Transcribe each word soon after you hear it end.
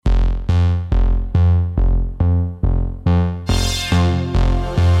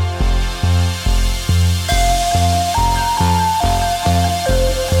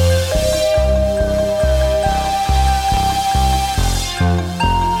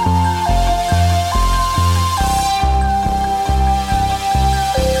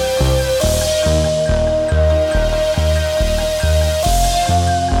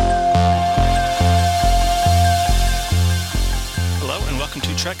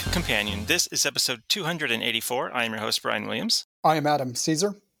Companion. This is episode 284. I am your host, Brian Williams. I am Adam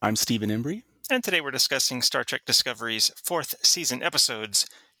Caesar. I'm Stephen Embry. And today we're discussing Star Trek Discovery's 4th season episodes,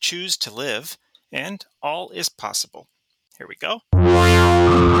 Choose to Live and All is Possible. Here we go.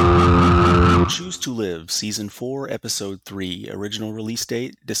 Choose to Live, Season 4, Episode 3. Original release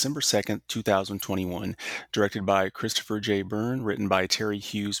date, December 2nd, 2021. Directed by Christopher J. Byrne. Written by Terry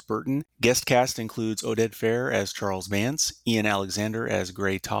Hughes Burton. Guest cast includes Oded Fehr as Charles Vance, Ian Alexander as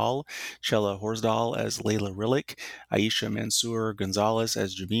Gray Tal, Chella Horsdal as Layla Rillick, Aisha Mansour Gonzalez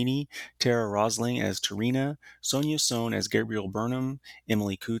as Javini, Tara Rosling as Tarina, Sonia Sohn as Gabriel Burnham,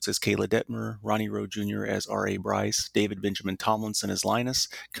 Emily Coots as Kayla Detmer, Ronnie Rowe Jr. as R.A. Bryce, David Benjamin Tomlinson as Linus,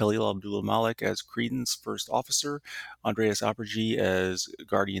 Khalil Abdullah Malik as Creedence First Officer, Andreas Apergy as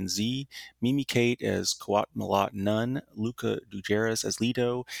Guardian Z, Mimi Kate as Coat Malat Nun, Luca Dujeras as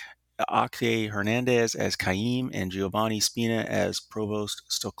Leto, Ake Hernandez as Kaim, and Giovanni Spina as Provost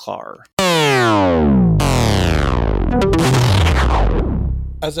Stoklar.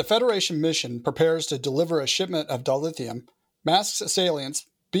 As a Federation mission prepares to deliver a shipment of dilithium, masked assailants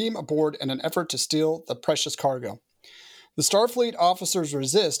beam aboard in an effort to steal the precious cargo. The Starfleet officers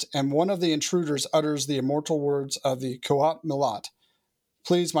resist, and one of the intruders utters the immortal words of the Coat Milat.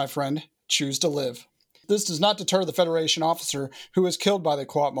 Please, my friend, choose to live. This does not deter the Federation officer who is killed by the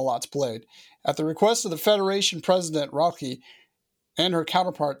Coat Milat's blade. At the request of the Federation President Raki and her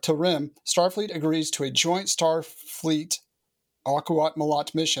counterpart Tarim, Starfleet agrees to a joint Starfleet Coat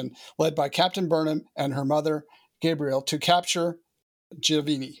Milat mission led by Captain Burnham and her mother, Gabriel, to capture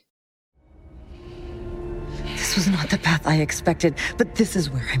Giovanni. This was not the path I expected, but this is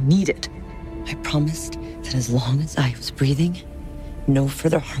where I'm needed. I promised that as long as I was breathing, no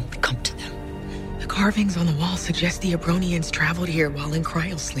further harm would come to them. The carvings on the wall suggest the Abronians traveled here while in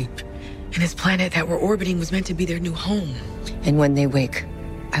cryosleep, and this planet that we're orbiting was meant to be their new home. And when they wake,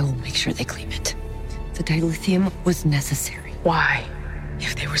 I will make sure they claim it. The dilithium was necessary. Why?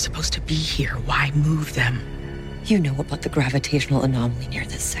 If they were supposed to be here, why move them? You know about the gravitational anomaly near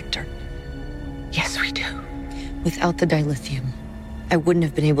this sector. Yes, we do. Without the dilithium, I wouldn't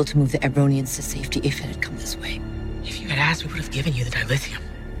have been able to move the Abronians to safety if it had come this way. If you had asked, we would have given you the dilithium.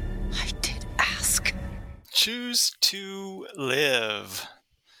 I did ask. Choose to Live.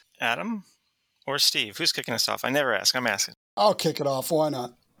 Adam or Steve? Who's kicking us off? I never ask. I'm asking. I'll kick it off. Why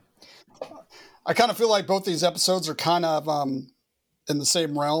not? I kind of feel like both these episodes are kind of in the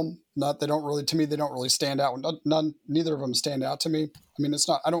same realm. They don't really stand out. Neither of them stand out to me. I mean,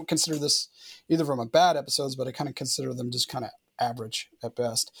 I don't consider either of them bad episodes, but I kind of consider them just kind of average at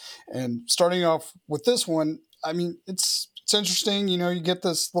best. And starting off with this one, I mean, it's interesting. You know, you get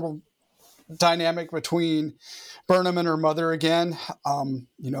this little dynamic between Burnham and her mother again.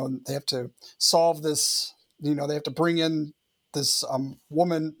 They have to solve this. They have to bring in this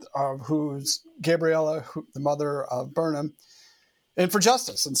woman who's Gabriella, the mother of Burnham, and for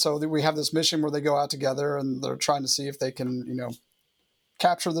justice. And so we have this mission where they go out together and they're trying to see if they can,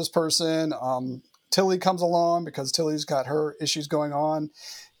 capture this person. Tilly comes along because Tilly's got her issues going on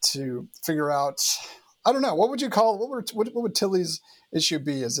to figure out, I don't know, what would you call, what would Tilly's issue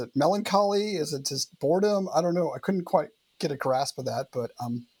be? Is it melancholy? Is it just boredom? I don't know. I couldn't quite get a grasp of that, but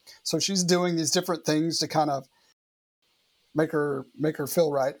so she's doing these different things to kind of make her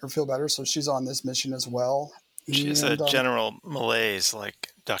feel right or feel better. So she's on this mission as well. She has a general malaise like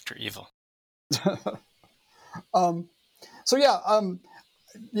Dr. Evil. I'm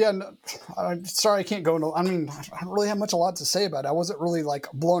sorry I can't go into. I mean, I don't really have a lot to say about it. I wasn't really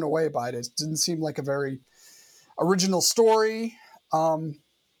blown away by it. It didn't seem like a very original story. I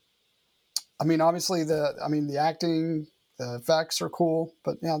mean, obviously the acting, the effects are cool,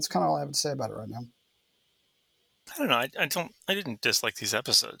 but yeah, that's kind of all I have to say about it right now. I don't know. I didn't dislike these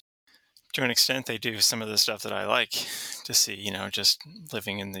episodes. To an extent, they do some of the stuff that I like to see, just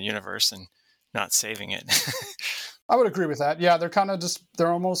living in the universe and not saving it. I would agree with that. Yeah, they're kind of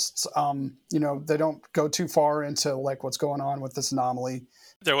they're almost, they don't go too far into what's going on with this anomaly.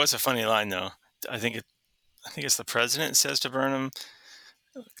 There was a funny line though. I think it's the president says to Burnham,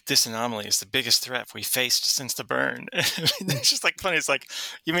 "This anomaly is the biggest threat we faced since the burn." It's just funny. It's like,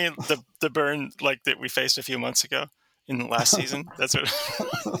 you mean the burn that we faced a few months ago in the last season? That's what.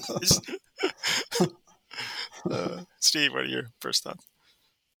 Steve, what are your first thoughts?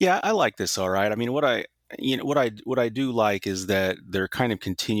 Yeah, I like this. All right. I mean, what I do like is that they're kind of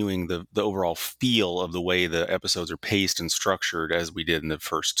continuing the overall feel of the way the episodes are paced and structured as we did in the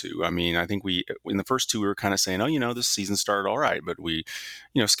first two. I mean, I think in the first two we were kind of saying, oh, this season started all right, but we,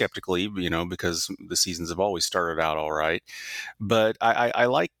 skeptically, because the seasons have always started out all right. But I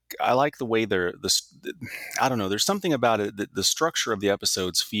like like the way I don't know. There's something about it that the structure of the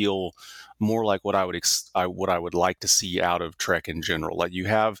episodes feel more like what I would like to see out of Trek in general. Like you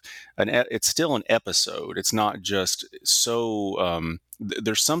have it's still an episode. It's not just so.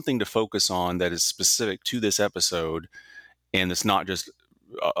 There's something to focus on that is specific to this episode, and it's not just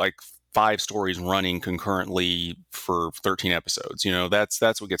like 5 stories running concurrently for 13 episodes.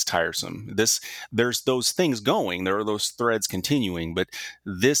 That's what gets tiresome. There's those things going, there are those threads continuing, but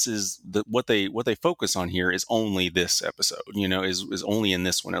this is what they focus on here is only this episode, is only in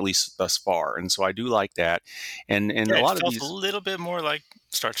this one, at least thus far. And so I do like that. And a lot it of felt these a little bit more like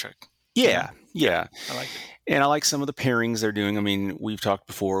Star Trek. Yeah. I like it. And I like some of the pairings they're doing. I mean, we've talked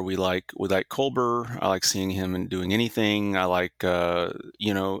before. We like Culber. I like seeing him and doing anything. I like, and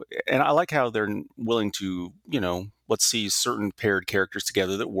I like how they're willing to, let's see certain paired characters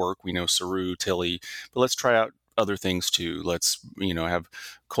together that work. We know Saru, Tilly, but let's try out other things too. Let's, have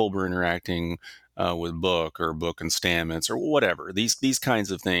Culber interacting with Book and Stamets or whatever, these kinds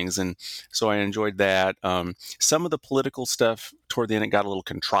of things. And so I enjoyed that. Some of the political stuff toward the end, it got a little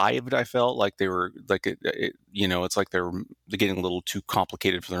contrived. I felt like they were like, it's like they're getting a little too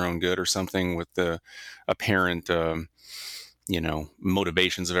complicated for their own good or something with the apparent,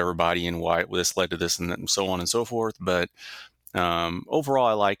 motivations of everybody and why this led to this and so on and so forth. But overall,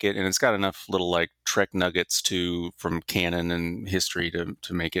 I like it, and it's got enough little like Trek nuggets from canon and history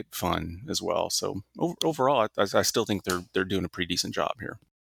to make it fun as well. So overall, I still think they're doing a pretty decent job here.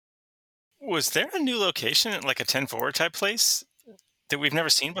 Was there a new location, like a 10-4 type place that we've never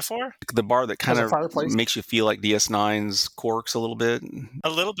seen before? The bar that kind of fireplace? makes you feel like DS9's Quarks a little bit. A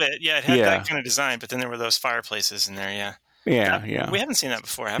little bit, yeah. It had that kind of design, but then there were those fireplaces in there, yeah. Yeah. We haven't seen that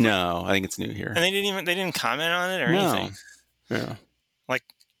before, have we? No, I think it's new here. And they didn't comment on it or anything. Yeah. Like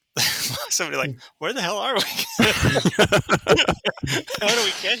somebody like, where the hell are we? How do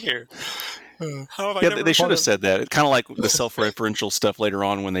we get here? How have I they should have said that. It's kind of like the self-referential stuff later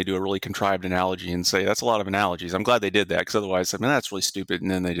on when they do a really contrived analogy and say, that's a lot of analogies. I'm glad they did that, because otherwise, that's really stupid.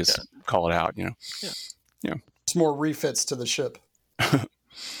 And then they just call it out, Yeah. It's more refits to the ship.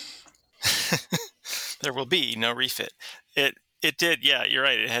 There will be no refit. It did, yeah, you're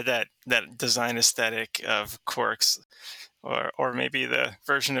right. It had that design aesthetic of Quarks, or maybe the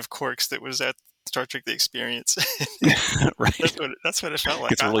version of Quarks that was at Star Trek: The Experience. Right. That's what it felt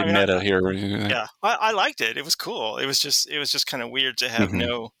like. It's really meta here. Yeah, I liked it. It was cool. It was just kind of weird to have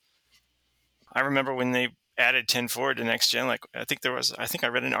no. I remember when they added 10-4 to Next Gen. Like I think I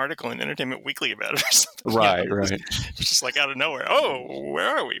read an article in Entertainment Weekly about it or something. Right. It's just like out of nowhere. Oh, where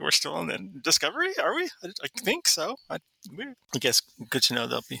are we? We're still on the Discovery, are we? I think so. Weird. I guess good to know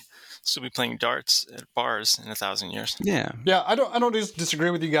they'll still be playing darts at bars in 1,000 years. Yeah. I don't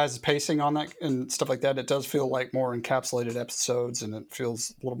disagree with you guys' pacing on that and stuff like that. It does feel like more encapsulated episodes, and it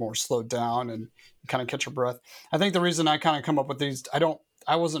feels a little more slowed down, and you kind of catch your breath. I think the reason I kind of come up with these,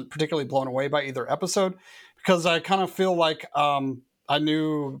 I wasn't particularly blown away by either episode, because I kind of feel like I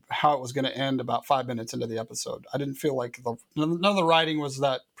knew how it was going to end about 5 minutes into the episode. I didn't feel like none of the writing was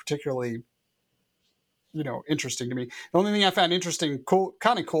that particularly, interesting to me. The only thing I found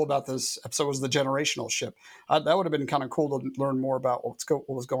kind of cool about this episode was the generational ship. That would have been kind of cool to learn more about what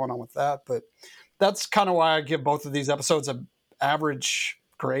was going on with that. But that's kind of why I give both of these episodes an average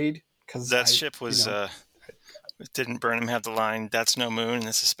grade. Because that ship was. Didn't Burnham have the line, "That's no moon,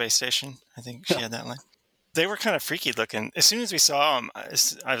 that's a space station"? I think she had that line. They were kind of freaky looking. As soon as we saw them, I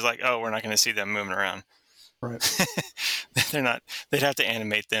was like, "Oh, we're not going to see them moving around." Right. They're not. They'd have to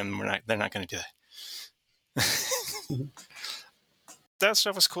animate them. They're not going to do that. That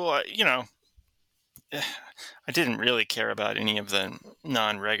stuff was cool. I didn't really care about any of the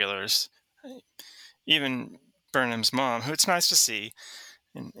non-regulars, even Burnham's mom, who it's nice to see,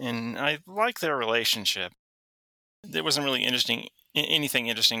 and I like their relationship. There wasn't really anything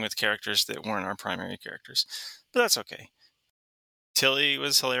interesting with characters that weren't our primary characters, but that's okay. Tilly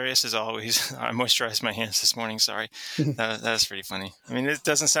was hilarious as always. I moisturized my hands this morning. Sorry, that was pretty funny. I mean, it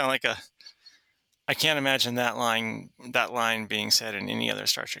doesn't sound like I can't imagine that line being said in any other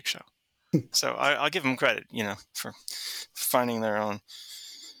Star Trek show. So I'll give them credit, for finding their own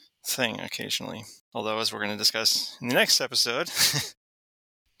thing occasionally. Although, as we're going to discuss in the next episode,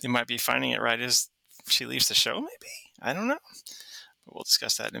 they might be finding it right as she leaves the show, maybe? I don't know. But we'll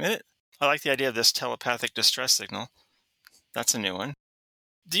discuss that in a minute. I like the idea of this telepathic distress signal. That's a new one.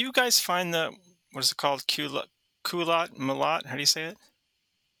 Do you guys find what is it called? Kulat Malat? How do you say it?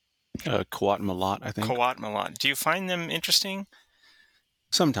 Qowat Milat, I think. Qowat Milat. Do you find them interesting?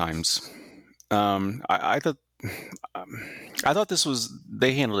 Sometimes. I thought I thought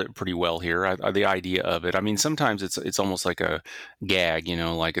they handled it pretty well here. The idea of it. I mean, sometimes it's almost like a gag,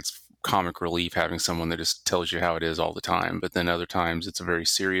 like it's comic relief having someone that just tells you how it is all the time. But then other times it's a very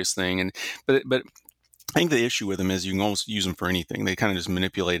serious thing. But I think the issue with them is you can almost use them for anything. They kind of just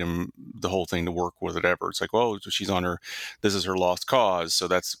manipulate them, the whole thing, to work with whatever. It's like, well, she's on this is her lost cause. So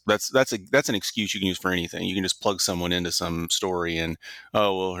that's an excuse you can use for anything. You can just plug someone into some story and,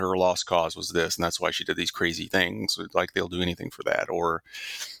 oh, well, her lost cause was this, and that's why she did these crazy things. Like they'll do anything for that. Or,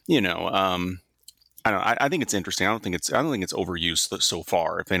 I don't know. I think it's interesting. I don't think it's overused so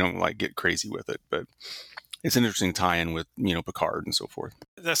far if they don't like get crazy with it, but it's an interesting tie-in with, Picard and so forth.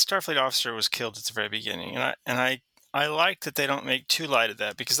 The Starfleet officer was killed at the very beginning, and I like that they don't make too light of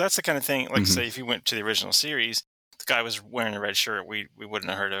that, because that's the kind of thing, like say if you went to the original series, the guy was wearing a red shirt, we wouldn't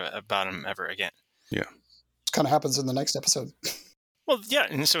have heard about him ever again. Yeah. It kind of happens in the next episode. Well, yeah,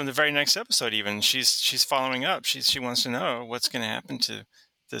 and so in the very next episode, even she's following up. She wants to know what's going to happen to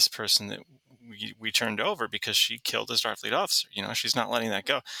this person that we turned over because she killed a Starfleet officer. She's not letting that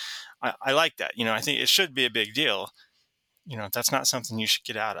go. I like that. I think it should be a big deal. That's not something you should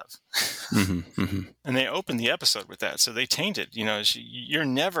get out of. And they opened the episode with that, so they tainted. You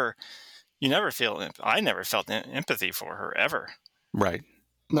never feel. I never felt empathy for her ever. Right.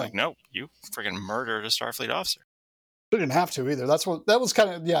 Like, no, you friggin' murdered a Starfleet officer. She didn't have to either. That was kind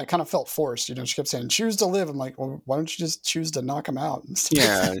of, it kind of felt forced. She kept saying, choose to live. I'm like, well, why don't you just choose to knock him out?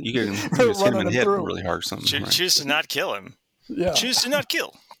 Yeah, you can just hit him in the head really hard or something. Choose to not kill him. Yeah. Choose to not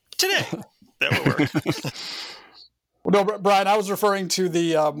kill today. That would work. Well, no, Brian, I was referring to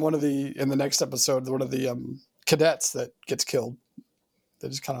the in the next episode, one of the cadets that gets killed. They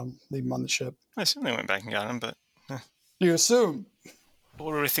just kind of leave him on the ship. I assume they went back and got him, but you assume.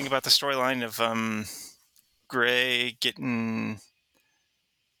 What do we think about the storyline of Gray getting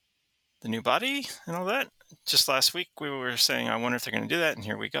the new body and all that? Just last week we were saying, I wonder if they're going to do that, and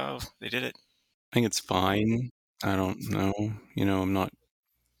here we go. They did it. I think it's fine. I don't know. I'm not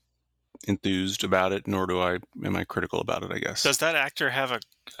enthused about it, nor am I critical about it, I guess. Does that actor have a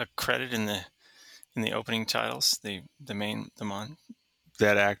credit in the opening titles? The Mon?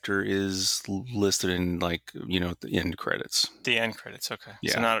 That actor is listed in the end credits. The end credits, okay.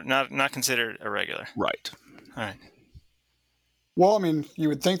 Yeah. So not considered a regular. Right. All right. Well, I mean, you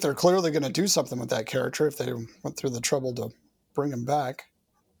would think they're clearly going to do something with that character if they went through the trouble to bring him back.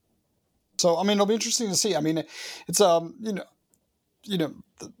 So, I mean, it'll be interesting to see. I mean, it's the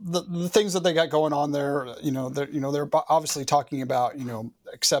things that they got going on there. They're obviously talking about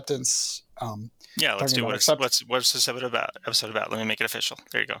acceptance. Yeah, let's do what's this episode about? Let me make it official.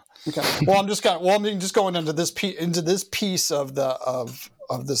 There you go. Okay. Well, I'm just going into this piece of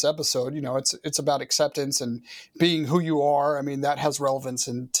this episode. It's about acceptance and being who you are. I mean, that has relevance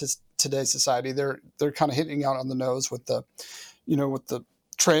in today's society. They're kind of hitting out on the nose with the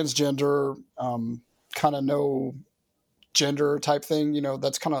transgender kind of no gender type thing.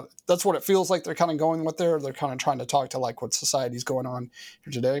 That's what it feels like they're kind of going with there. They're kind of trying to talk to like what society's going on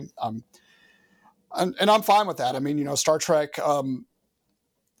here today. And I'm fine with that. I mean, Star Trek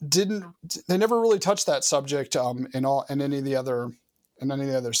they never really touched that subject in any of the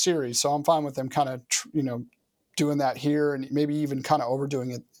other series. So I'm fine with them kind of doing that here, and maybe even kind of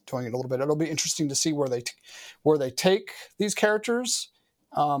overdoing it, doing it a little bit. It'll be interesting to see where they take these characters,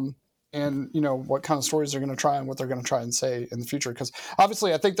 and what kind of stories they're going to try and what they're going to try and say in the future. Because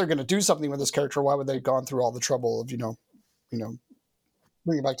obviously, I think they're going to do something with this character. Why would they have gone through all the trouble of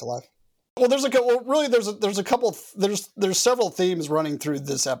bring it back to life? Well, there's several themes running through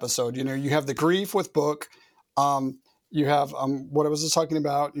this episode. You have the grief with Book. You have what I was just talking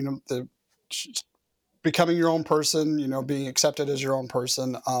about. The becoming your own person. Being accepted as your own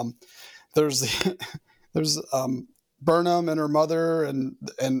person. There's Burnham and her mother, and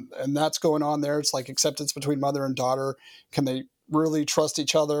that's going on there. It's like acceptance between mother and daughter. Can they really trust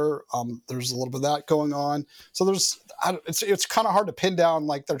each other? There's a little bit of that going on. So it's kind of hard to pin down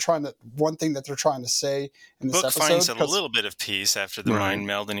like one thing that they're trying to say in this episode. Book finds a little bit of peace after the mind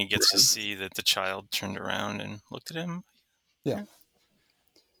meld, and he gets to see that the child turned around and looked at him. Yeah.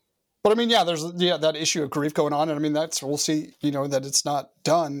 But I mean, there's that issue of grief going on, and I mean we'll see, that it's not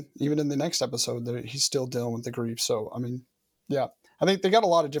done even in the next episode, that he's still dealing with the grief. So I mean, I think they got a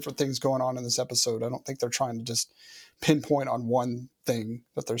lot of different things going on in this episode. I don't think they're trying to just pinpoint on one thing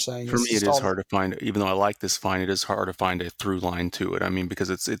that they're saying. For me, it is hard to find, even though I like this find, it is hard to find a through line to it. I mean, because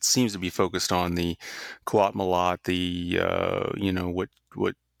it seems to be focused on the Qowat Milat,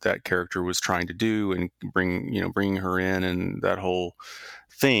 what that character was trying to do and bringing her in and that whole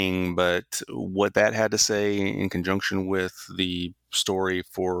thing. But what that had to say in conjunction with the story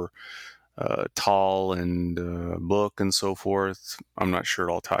for Tall and book and so forth. I'm not sure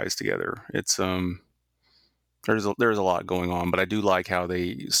it all ties together. It's there's a lot going on, but I do like how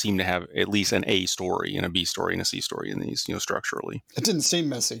they seem to have at least an A story and a B story and a C story in these, structurally. It didn't seem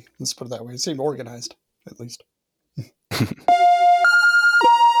messy. Let's put it that way. It seemed organized, at least.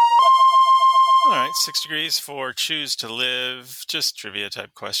 All right, 6 degrees for Choose to Live. Just trivia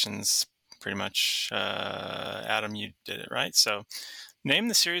type questions, pretty much. Adam, you did it right. So, name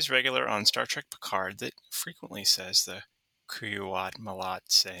the series regular on Star Trek Picard that frequently says the Kriyuat Malat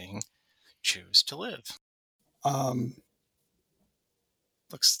saying, "Choose to live."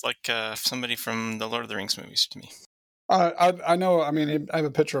 Looks like somebody from the Lord of the Rings movies to me. I know. I mean, I have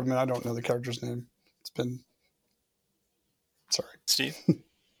a picture of him, and I don't know the character's name. It's been. Sorry, Steve.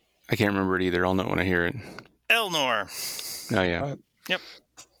 I can't remember it either. I'll know when I hear it. Elnor. Oh yeah. Yep.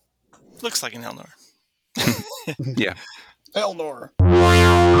 Looks like an Elnor. Yeah. Elnor.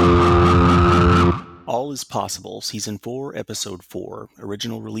 All is Possible, Season 4, Episode 4.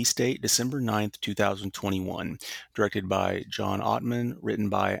 Original release date, December 9th, 2021. Directed by John Ottman. Written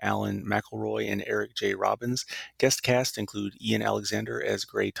by Alan McElroy and Eric J. Robbins. Guest cast include Ian Alexander as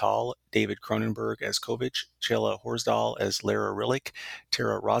Gray Tall, David Cronenberg as Kovich, Chela Horsdal as Lara Rillick,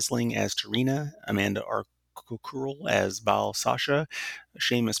 Tara Rosling as Tarina, Amanda Arkukurl as Bal Sasha,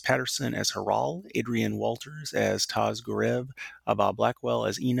 Seamus Patterson as Haral, Adrian Walters as Taz Gurev, Abba Blackwell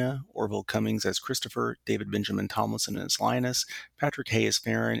as Ina, Orville Cummings as Christopher, David Benjamin Tomlinson as Linus, Patrick Hay as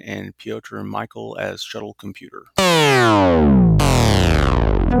Farron, and Piotr Michael as Shuttle Computer.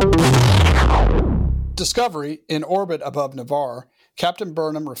 Discovery, in orbit above Navarre, Captain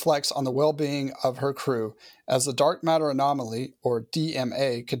Burnham reflects on the well-being of her crew as the dark matter anomaly, or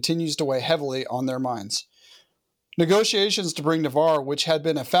DMA, continues to weigh heavily on their minds. Negotiations to bring Navarre, which had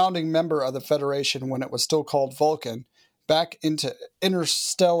been a founding member of the Federation when it was still called Vulcan, back into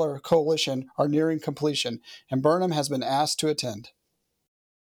Interstellar Coalition are nearing completion, and Burnham has been asked to attend.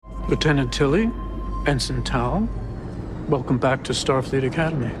 Lieutenant Tilly, Ensign Tao, welcome back to Starfleet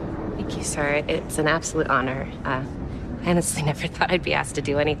Academy. Thank you, sir. It's an absolute honor. I honestly never thought I'd be asked to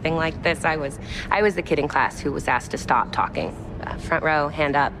do anything like this. I was the kid in class who was asked to stop talking. Front row,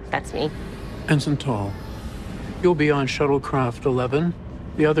 hand up, that's me. Ensign Tall, you'll be on Shuttlecraft 11.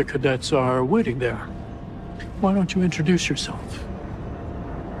 The other cadets are waiting there. Why don't you introduce yourself?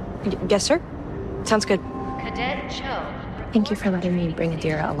 Yes, sir. Sounds good. Cadet Cho. Thank you for letting me bring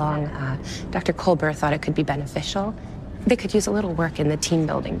Adira along. Dr. Colbert thought it could be beneficial. They could use a little work in the team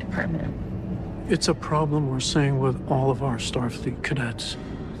building department. It's a problem we're seeing with all of our Starfleet cadets.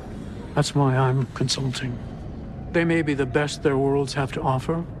 That's why I'm consulting. They may be the best their worlds have to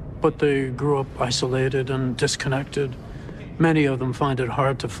offer, but they grew up isolated and disconnected. Many of them find it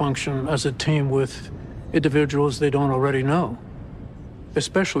hard to function as a team with individuals they don't already know,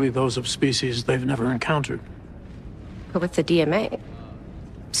 especially those of species they've never encountered. But with the DMA,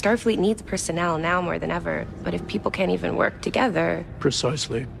 Starfleet needs personnel now more than ever, but if people can't even work together...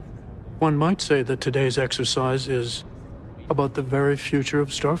 Precisely. One might say that today's exercise is about the very future of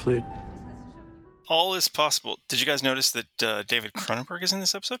Starfleet. All is possible. Did you guys notice that David Cronenberg is in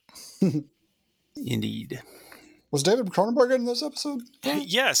this episode? Indeed. Was David Cronenberg in this episode?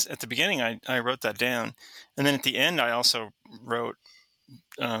 Yes. At the beginning, I wrote that down. And then at the end, I also wrote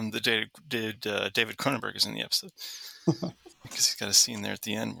that David Cronenberg is in the episode. Because he's got a scene there at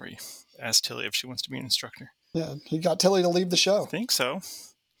the end where he asks Tilly if she wants to be an instructor. Yeah, he got Tilly to leave the show. I think so.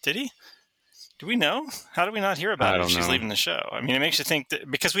 Did he? Do we know? How do we not hear about it if she's leaving the show? I mean, it makes you think that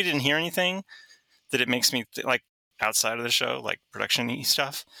because we didn't hear anything, that it makes me like outside of the show, like production-y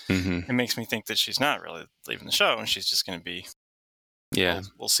stuff. Mm-hmm. It makes me think that she's not really leaving the show and she's just going to be. Yeah,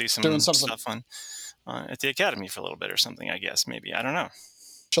 we'll see some doing stuff on at the Academy for a little bit or something. I guess maybe I don't know.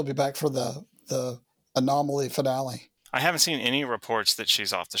 She'll be back for the anomaly finale. I haven't seen any reports that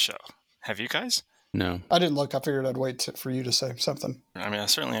she's off the show. Have you guys? No. I didn't look. I figured I'd wait for you to say something. I mean, I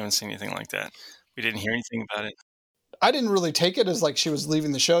certainly haven't seen anything like that. We didn't hear anything about it. I didn't really take it as like she was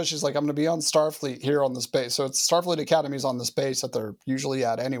leaving the show. She's like, I'm going to be on Starfleet here on this base. So it's Starfleet Academy's on this base that they're usually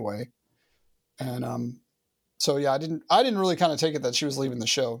at anyway. And so yeah, I didn't really kind of take it that she was leaving the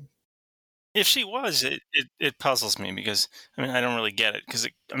show. If she was, it puzzles me because I mean I don't really get it because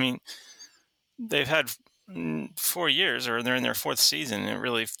I mean they've had 4 years or they're in their 4th season and it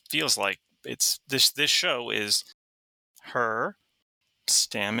really feels like it's this show is her,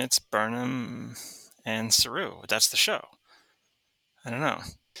 Stamets, Burnham, and Saru. That's the show. I don't know.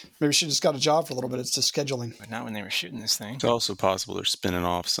 Maybe she just got a job for a little bit. It's just scheduling. But not when they were shooting this thing. It's also possible they're spinning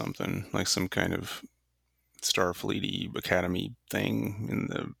off something, like some kind of Starfleet-y Academy thing in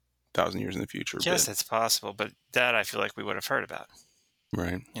the 1,000 years in the future. Yes, it's possible, but that I feel like we would have heard about.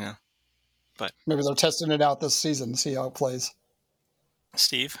 Right. You know? But maybe they're testing it out this season, see how it plays.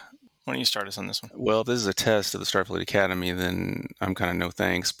 Steve, why don't you start us on this one? Well, if this is a test of the Starfleet Academy, then I'm kind of no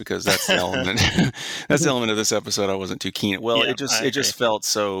thanks, because that's the element. That's the element of this episode I wasn't too keen. Well, Yeah, it just felt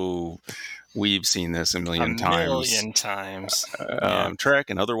so. We've seen this a million times. Trek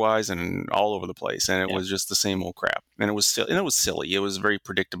and otherwise, and all over the place, and it was just the same old crap. And it was silly. It was very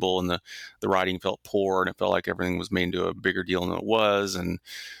predictable, and the writing felt poor, and it felt like everything was made into a bigger deal than it was, and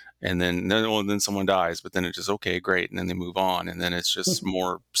then someone dies, but then it's just okay, great, and then they move on, and then it's just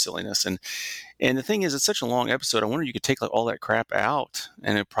more silliness. And the thing is, it's such a long episode. I wonder you could take like all that crap out,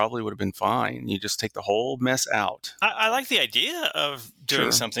 and it probably would have been fine. You just take the whole mess out. I like the idea of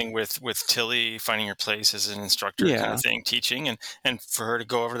doing something with Tilly finding her place as an instructor kind of thing, teaching, and for her to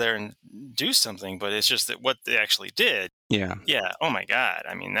go over there and do something. But it's just that what they actually did. Yeah. Oh my God.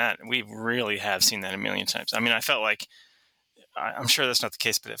 I mean, that we really have seen that a million times. I mean, I felt like, I'm sure that's not the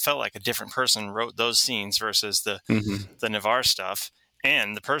case, but it felt like a different person wrote those scenes versus the Navarre stuff.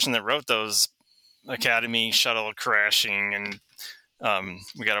 And the person that wrote those Academy shuttle crashing and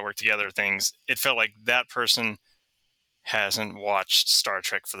we got to work together things, it felt like that person hasn't watched Star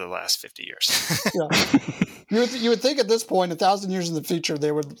Trek for the last 50 years. Yeah. You would think at this point, 1,000 years in the future,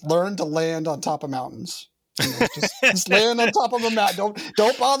 they would learn to land on top of mountains. Just land on top of a mountain.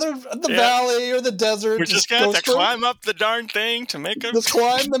 Don't bother the valley or the desert. We're just going to climb up the darn thing to make a... Just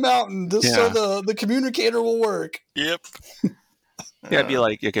climb the mountain so the communicator will work. Yep. It'd be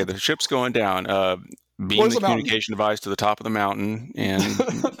like, okay, the ship's going down. Beam the communication device to the top of the mountain, and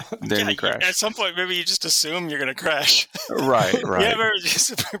then we crash. At some point, maybe you just assume you're going to crash. Right. We ever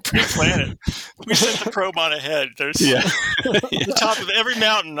just pre-plan it. We sent the probe on ahead. There's the top of every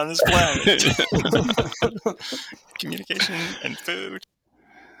mountain on this planet. Communication and food.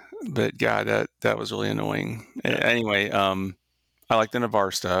 But God, that was really annoying. Anyway, I like the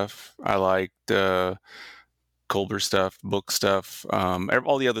Navarre stuff. I liked Culber stuff, book stuff,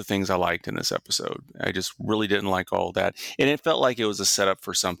 all the other things I liked in this episode. I just really didn't like all that. And it felt like it was a setup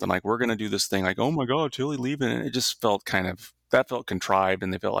for something. Like, we're going to do this thing. Like, oh my God, Tilly leaving. And it just felt that felt contrived,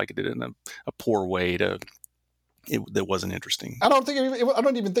 and they felt like it did it in a poor way that wasn't interesting. I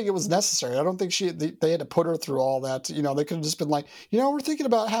don't even think it was necessary. I don't think they had to put her through all that. They could have just been like, we're thinking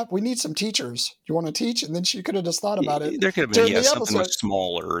about we need some teachers. You want to teach? And then she could have just thought about it. There could have been something much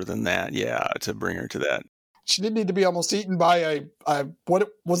smaller than that. Yeah, to bring her to that. She didn't need to be almost eaten by a what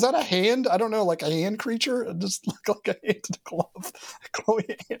was that, a hand? I don't know, like a hand creature? It just looked like a hand in a glove.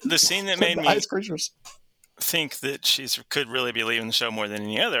 The scene that made me ice creatures think that she could really be leaving the show more than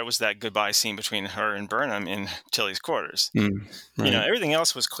any other was that goodbye scene between her and Burnham in Tilly's quarters. Right. Everything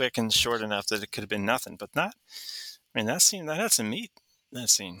else was quick and short enough that it could have been nothing, but not. I mean, that scene, that had some meat. That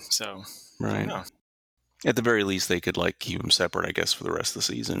scene, so right. At the very least, they could keep them separate, I guess, for the rest of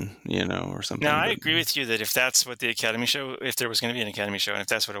the season, or something. No, I agree with you that if that's what the Academy show, if there was going to be an Academy show, and if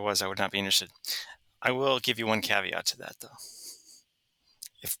that's what it was, I would not be interested. I will give you one caveat to that, though.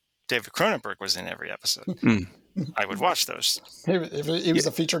 If David Cronenberg was in every episode, I would watch those. If he was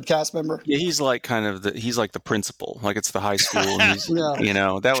a featured cast member, he's like he's like the principal, like it's the high school, and he's,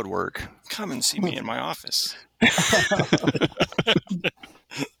 that would work. Come and see me in my office.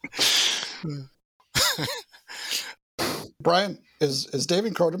 Brian, is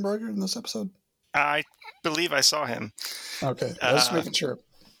David Cronenberg in this episode? I believe I saw him. Okay, I was just making sure.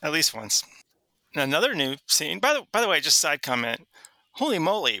 At least once. Another new scene. By the way, just side comment. Holy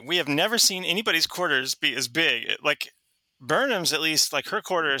moly, we have never seen anybody's quarters be as big. Like Burnham's, at least, like her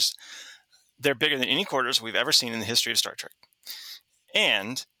quarters, they're bigger than any quarters we've ever seen in the history of Star Trek.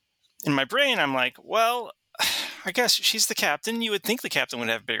 And in my brain, I'm like, well, I guess she's the captain. You would think the captain would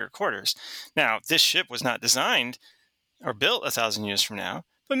have bigger quarters. Now, this ship was not designed or built 1,000 years from now,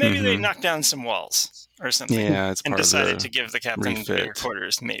 but maybe they knocked down some walls or something and decided to give the captain bigger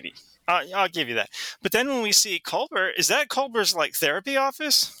quarters, maybe. I'll give you that. But then when we see Culber, is that Culber's therapy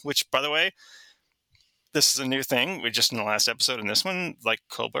office? Which, by the way, this is a new thing. We just in the last episode in this one,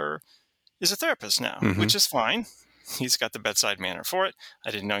 Culber is a therapist now, which is fine. He's got the bedside manner for it.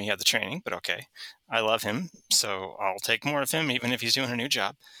 I didn't know he had the training, but okay. I love him, so I'll take more of him, even if he's doing a new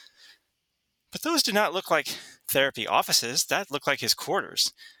job. But those do not look like therapy offices. That looked like his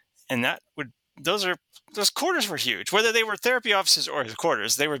quarters. And those quarters were huge. Whether they were therapy offices or his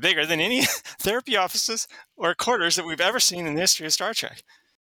quarters, they were bigger than any therapy offices or quarters that we've ever seen in the history of Star Trek.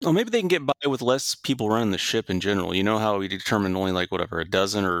 Well, maybe they can get by with less people running the ship in general. You know how we determined only a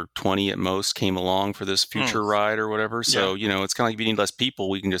dozen or 20 at most came along for this future ride or whatever. So, it's kind of like if you need less people,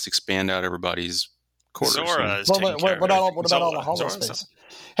 we can just expand out everybody's quarters. Zora is what about all the hollow space?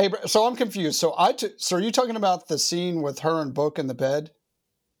 Hey, so I'm confused. So are you talking about the scene with her and Book in the bed?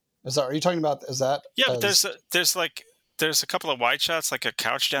 Are you talking about? Is that? Yeah, but there's a couple of wide shots, like a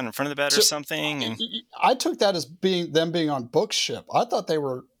couch down in front of the bed or something. And I took that as being on Book's ship. I thought they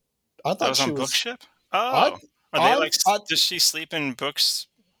were. I thought that was she on was Book's ship. Oh, does she sleep in Book's?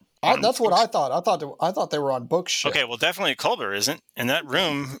 That's what I thought. I thought they were on Book's ship. Okay, well, definitely Culber isn't, and that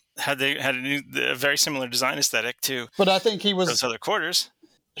room had a very similar design aesthetic to. But I think he was those other quarters.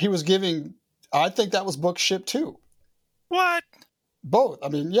 He was giving. I think that was Book's ship too. What? Both. I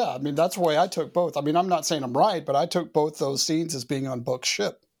mean, yeah. I mean, that's the way I took both. I mean, I'm not saying I'm right, but I took both those scenes as being on Book's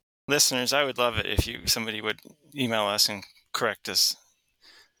ship. Listeners, I would love it if somebody would email us and correct us.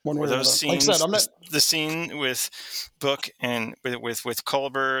 One way or those scenes, like I said, the scene with Book and with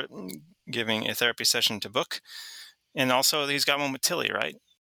Culber giving a therapy session to Book, and also he's got one with Tilly, right?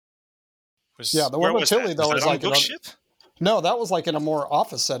 The one with Tilly though was like Book's ship. No, that was like in a more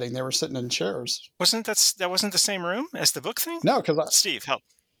office setting. They were sitting in chairs. That wasn't the same room as the Book thing? No, because Steve, help.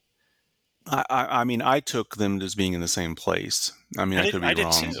 I mean, I took them as being in the same place. I mean, I could be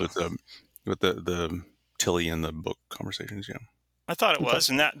wrong with the Tilly and the Book conversations. Yeah, I thought it was,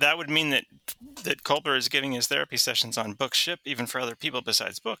 and that would mean that Culber is giving his therapy sessions on Book's ship, even for other people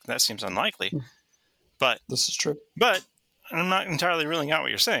besides Book. That seems unlikely, but this is true. But I'm not entirely ruling out what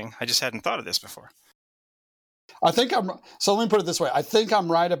you're saying. I just hadn't thought of this before. So let me put it this way. I think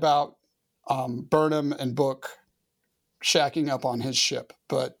I'm right about Burnham and Book shacking up on his ship,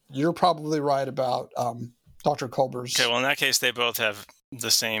 but you're probably right about Dr. Culber's. Okay, well, in that case, they both have the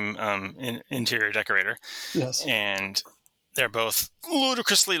same interior decorator. Yes. And they're both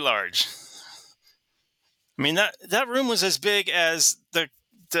ludicrously large. I mean, that room was as big as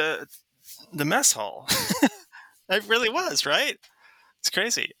the mess hall. It really was, right? It's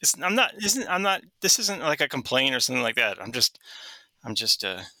crazy. This isn't like a complaint or something like that. I'm just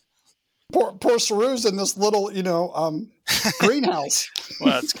Poor Saru's in this little, greenhouse.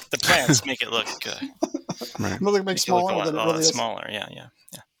 Well, the plants make it look right. It makes smaller than it really is. Smaller, yeah.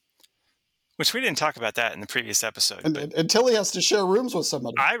 Which we didn't talk about that in the previous episode. And Tilly has to share rooms with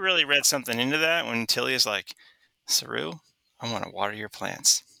somebody. I really read something into that when Tilly is like, Saru, I want to water your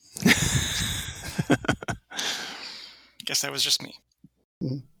plants. Guess that was just me.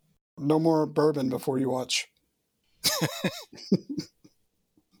 No more bourbon before you watch.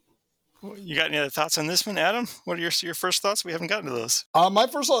 You got any other thoughts on this one, Adam? What are your first thoughts? We haven't gotten to those. My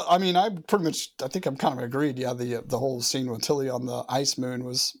first, I mean, I think I'm kind of agreed. Yeah, the whole scene with Tilly on the ice moon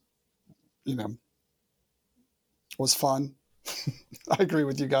was, was fun. I agree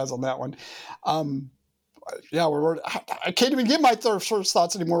with you guys on that one. Yeah, I can't even give my first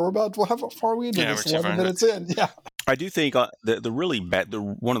thoughts anymore. We're about, how far are we into this? 11 minutes in. Yeah. I do think the really bad,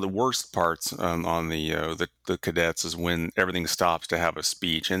 one of the worst parts on the cadets is when everything stops to have a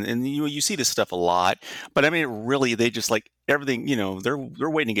speech, and you see this stuff a lot. But I mean, really, they just like everything. They're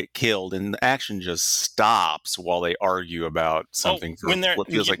waiting to get killed, and the action just stops while they argue about something for what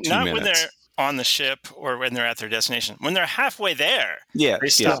feels like 2 minutes. When they're on the ship or when they're at their destination. When they're halfway there, they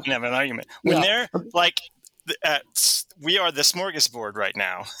stop and have an argument. When they're like, we are the smorgasbord right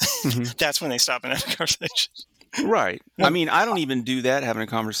now. That's when they stop and have a conversation. Right. I mean, I don't even do that having a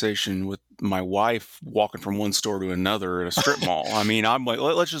conversation with my wife walking from one store to another at a strip mall. I mean, I'm like,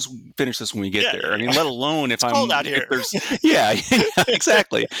 let's just finish this when we get there. I mean, let alone if it's cold out here. Yeah,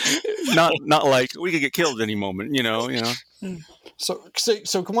 exactly. Not like we could get killed at any moment, So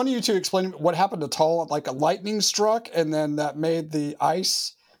can one of you two explain what happened to Tull? Like a lightning struck and then that made the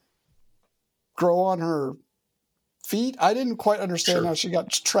ice grow on her feet? I didn't quite understand how she got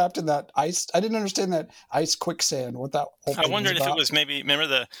trapped in that ice. I didn't understand that ice quicksand. What that whole thing I wondered was if about. it was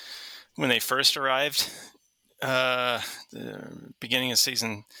remember when they first arrived, the beginning of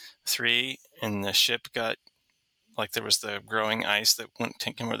season 3, and the ship got there was the growing ice that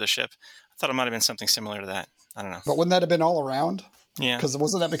came over the ship. I thought it might have been something similar to that. I don't know. But wouldn't that have been all around? Yeah.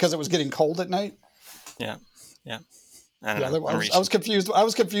 Wasn't that because it was getting cold at night? Yeah. I don't know. I was confused. I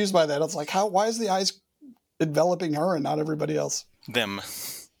was confused by that. I was like, why is the ice enveloping her and not everybody else? Them.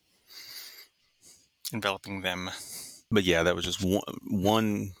 Enveloping them. But yeah, that was just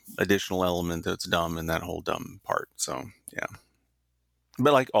one additional element that's dumb in that whole dumb part. So, yeah.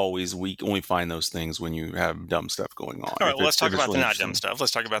 But like always, we only find those things when you have dumb stuff going on. All right, well, let's talk about the not dumb stuff.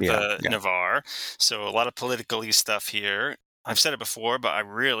 Let's talk about the Navarre. So a lot of politically stuff here. I've said it before, but I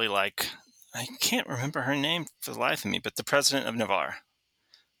really I can't remember her name for the life of me, but the president of Navarre.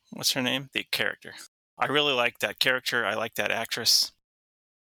 What's her name? The character. I really like that character. I like that actress.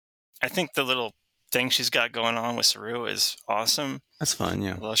 I think the little thing she's got going on with Saru is awesome. That's fun,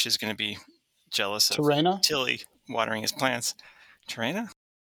 yeah. Although she's going to be jealous of Terena? Tilly watering his plants. Terena?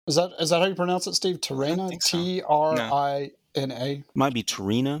 Is that how you pronounce it, Steve? Trina? think so. Trina? Might be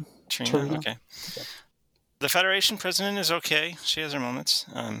Tarina. Trina? Okay. The Federation president is okay. She has her moments,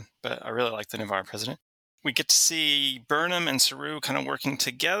 but I really like the Navarre president. We get to see Burnham and Saru kind of working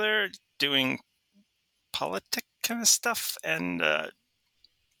together, doing politic kind of stuff, and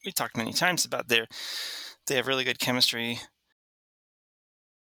we talked many times about they have really good chemistry.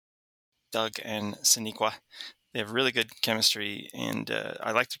 Doug and Sonequa, they have really good chemistry, and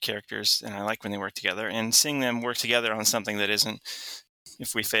I like their characters, and I like when they work together. And seeing them work together on something that isn't,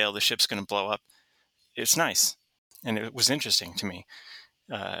 if we fail, the ship's going to blow up, it's nice. And it was interesting to me.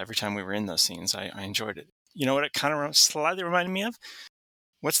 Every time we were in those scenes, I enjoyed it. You know what it kind of slightly reminded me of?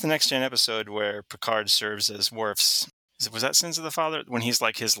 What's the Next Gen episode where Picard serves as Worf's? Was that Sins of the Father? When he's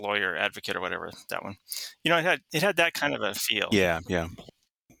like his lawyer, advocate, or whatever, that one. You know, it had that kind of a feel. Yeah.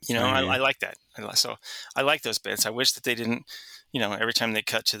 You know, I like that. So I like those bits. I wish that they didn't, every time they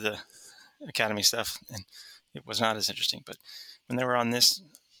cut to the Academy stuff, and it was not as interesting. But when they were on this,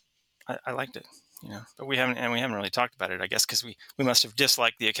 I liked it. But we haven't really talked about it, I guess, because we must have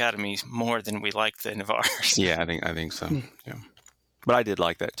disliked the Academy more than we liked the Navarres. Yeah, I think so. Yeah, but I did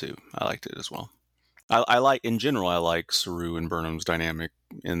like that too. I liked it as well. I like, in general, I like Saru and Burnham's dynamic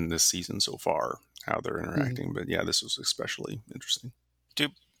in this season so far, how they're interacting. Mm-hmm. But yeah, this was especially interesting. Do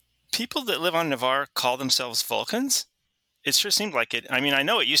people that live on Navarre call themselves Vulcans? It sure seemed like it. I mean, I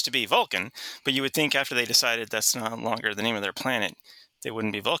know it used to be Vulcan, but you would think after they decided that's no longer the name of their planet, they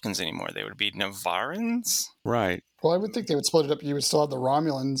wouldn't be Vulcans anymore. They would be Navarrans? Right. Well, I would think they would split it up. You would still have the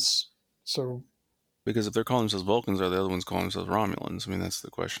Romulans. So, because if they're calling themselves Vulcans, are the other ones calling themselves Romulans? I mean, that's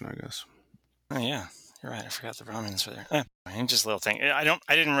the question, I guess. Oh, yeah. You're right. I forgot the Romulans were there. Just a little thing. I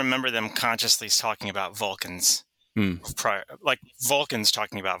didn't remember them consciously talking about Vulcans. Prior, like Vulcans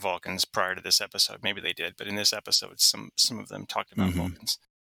talking about Vulcans prior to this episode. Maybe they did, but in this episode, some of them talked about Vulcans.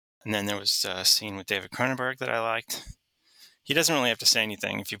 And then there was a scene with David Cronenberg that I liked. He doesn't really have to say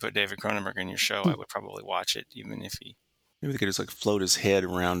anything. If you put David Cronenberg in your show, I would probably watch it, even if he... Maybe they could just like float his head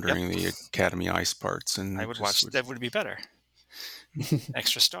around during the Academy ice parts. And I would watch. That would be better.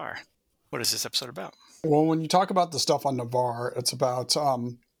 Extra star. What is this episode about? Well, when you talk about the stuff on Navarre, it's about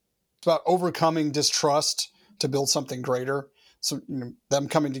overcoming distrust to build something greater. So them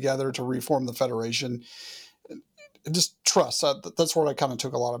coming together to reform the Federation. Just trust. That's where I kind of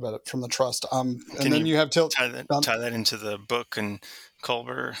took a lot of it from, the trust. And then you have tie that into the book and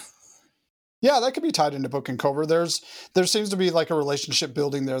Culber. Yeah, that could be tied into Book and Culber. There seems to be like a relationship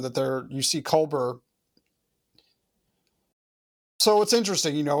building there that you see Culber. So it's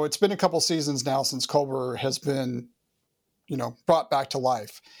interesting, it's been a couple seasons now since Culber has been, brought back to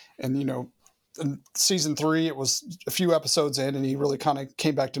life. And, in season 3, it was a few episodes in and he really kind of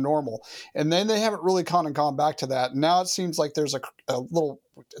came back to normal. And then they haven't really kind of gone back to that. Now it seems like there's a little,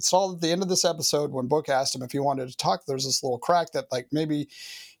 it's all at the end of this episode when Book asked him if he wanted to talk, there's this little crack that like maybe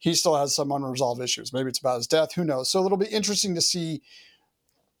he still has some unresolved issues. Maybe it's about his death. Who knows? So it'll be interesting to see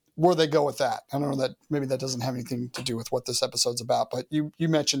where they go with that. I don't know that maybe that doesn't have anything to do with what this episode's about, but you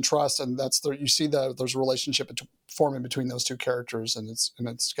mentioned trust, and you see that there's a relationship forming between those two characters, and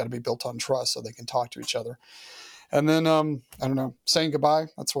it's got to be built on trust so they can talk to each other. And then I don't know, saying goodbye.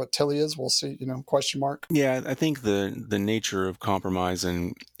 That's what Tilly is. We'll see. Question mark. Yeah, I think the nature of compromise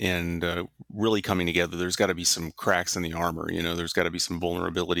and really coming together. There's got to be some cracks in the armor. There's got to be some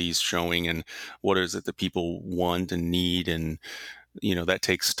vulnerabilities showing, and what is it that people want and need, and that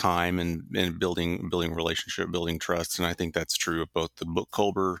takes time and building relationship, building trust. And I think that's true of both the Book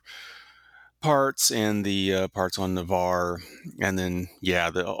Culber parts and the parts on Navarre. And then,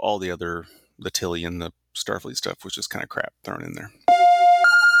 all the other, the Tilly and the Starfleet stuff was just kind of crap thrown in there.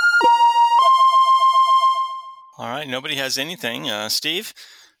 All right. Nobody has anything. Steve,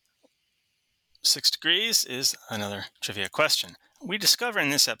 6 degrees is another trivia question. We discover in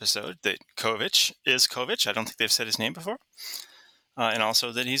this episode that Kovich is Kovich. I don't think they've said his name before. And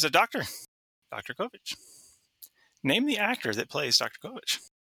also that he's a doctor, Dr. Kovich. Name the actor that plays Dr. Kovich.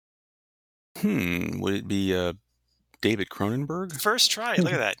 Would it be David Cronenberg? First try.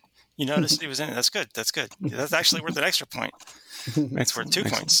 Look at that. You noticed he was in it. That's good. That's actually worth an extra point. It's worth 2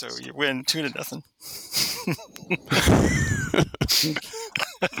 points, so you win 2-0.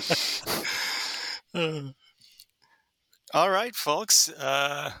 All right, folks.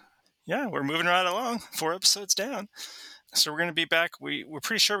 We're moving right along. 4 episodes down. So we're going to be back. We're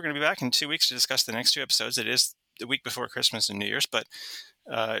pretty sure we're going to be back in 2 weeks to discuss the next 2 episodes. It is the week before Christmas and New Year's, but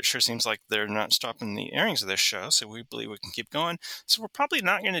it sure seems like they're not stopping the airings of this show, so we believe we can keep going. So we're probably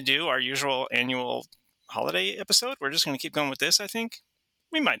not going to do our usual annual holiday episode. We're just going to keep going with this, I think.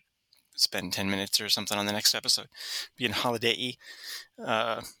 We might spend 10 minutes or something on the next episode, being holiday-y.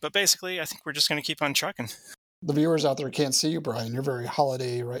 But basically, I think we're just going to keep on trucking. The viewers out there can't see you, Brian. You're very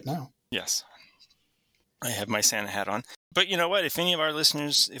holiday right now. Yes. I have my Santa hat on. But you know what? If any of our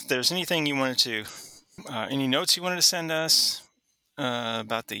listeners, if there's anything you wanted to, any notes you wanted to send us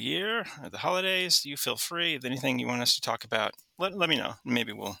about the year or the holidays, you feel free. If anything you want us to talk about, let me know.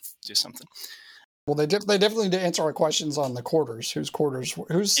 Maybe we'll do something. Well, they definitely need to answer our questions on the quarters. Who's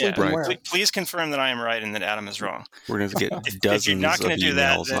sleeping right. where? Please confirm that I am right and that Adam is wrong. We're going to get If dozens you're not of going to do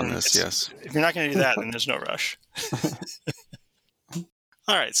that, emails on this, yes. If you're not going to do that, then there's no rush.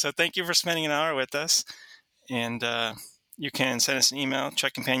 All right, so thank you for spending an hour with us. And you can send us an email,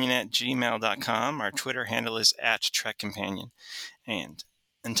 trekcompanion@gmail.com. Our Twitter handle is @trekcompanion. And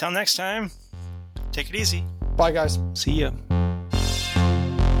until next time, take it easy. Bye, guys. See ya.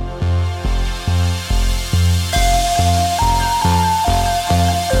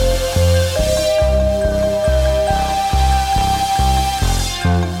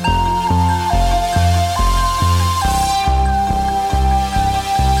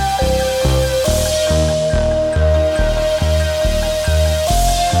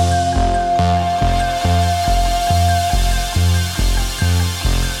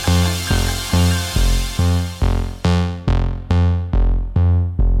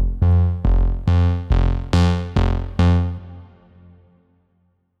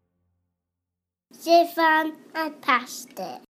 Stefan, I passed it.